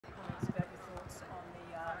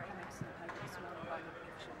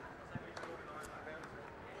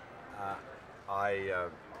I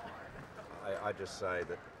just say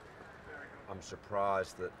that I'm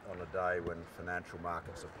surprised that on a day when financial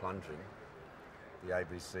markets are plunging, the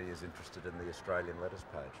ABC is interested in the Australian letters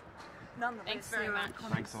page. Nonetheless, thanks very much.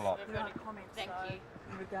 Thanks a lot. There are comments Thank you.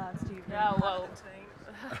 in regards to you being Oh, part well. of the team.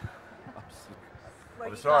 Well,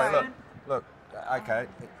 I'm you sorry, can't. look, okay,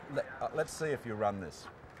 let's see if you run this.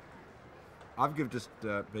 I've just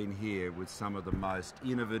been here with some of the most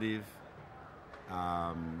innovative,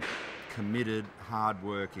 committed,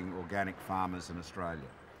 hard-working organic farmers in Australia.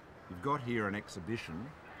 You've got here an exhibition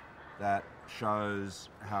that shows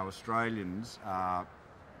how Australians are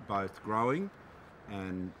both growing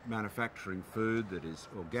and manufacturing food that is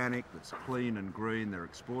organic, that's clean and green. They're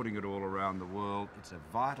exporting it all around the world. It's a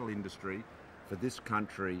vital industry for this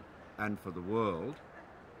country and for the world.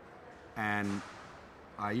 And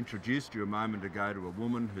I introduced you a moment ago to a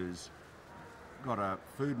woman who's got a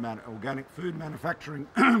organic food manufacturing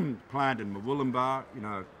plant in Murwillumbah,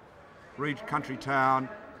 country town.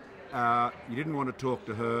 You didn't want to talk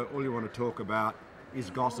to her. All you want to talk about is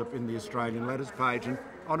gossip in the Australian letters page. And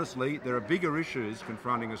honestly, there are bigger issues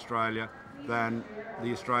confronting Australia than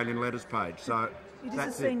the Australian letters page. So It is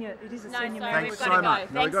that's a senior. It is a senior sorry, member. we've so got to much.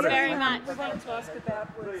 go. No, we've Thanks got to very go. much. We wanted to ask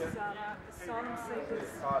about was asylum seekers.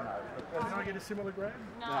 Oh, no. Can I get a similar grade?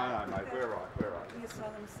 No, mate, we're right. The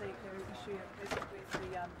asylum seeker issue at present with the.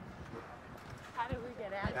 How do we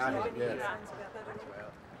get out? How do we any get concerns out? about that at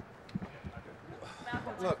all?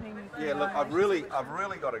 Look, yeah, look, I've really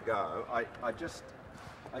got to go. I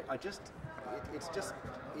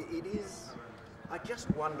just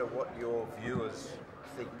wonder what your viewers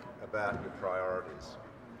think about your priorities.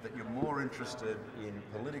 That you're more interested in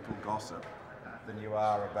political gossip than you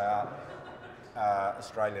are about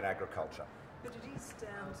Australian agriculture. But it is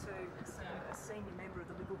down to a senior member of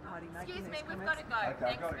the Liberal Party making Excuse me, these we've comments. got to go.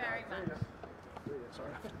 Okay, Thanks very much.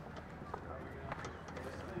 Sorry.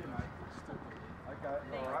 Okay,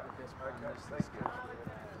 all right. Okay, thank you.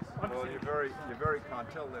 Well, you're very kind.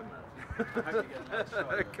 Tell them that.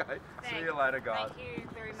 Okay. See you later, guys. Thank you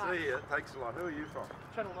very much. See you. Thanks a lot. Who are you from?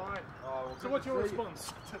 Channel 9. Oh, well, So good what's to your see you.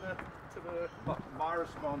 response to the... My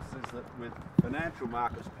response is that with financial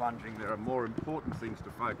markets plunging, there are more important things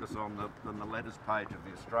to focus on than the letters page of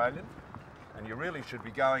the Australian. And you really should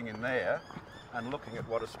be going in there and looking at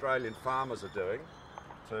what Australian farmers are doing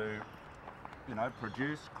to,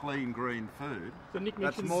 produce clean, green food. So Nick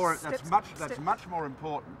That's Minchin's much more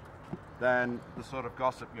important than the sort of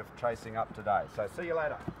gossip you're chasing up today. So see you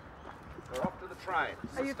later. We're off to the train.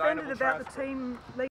 Are you Sustainable offended about the transport. team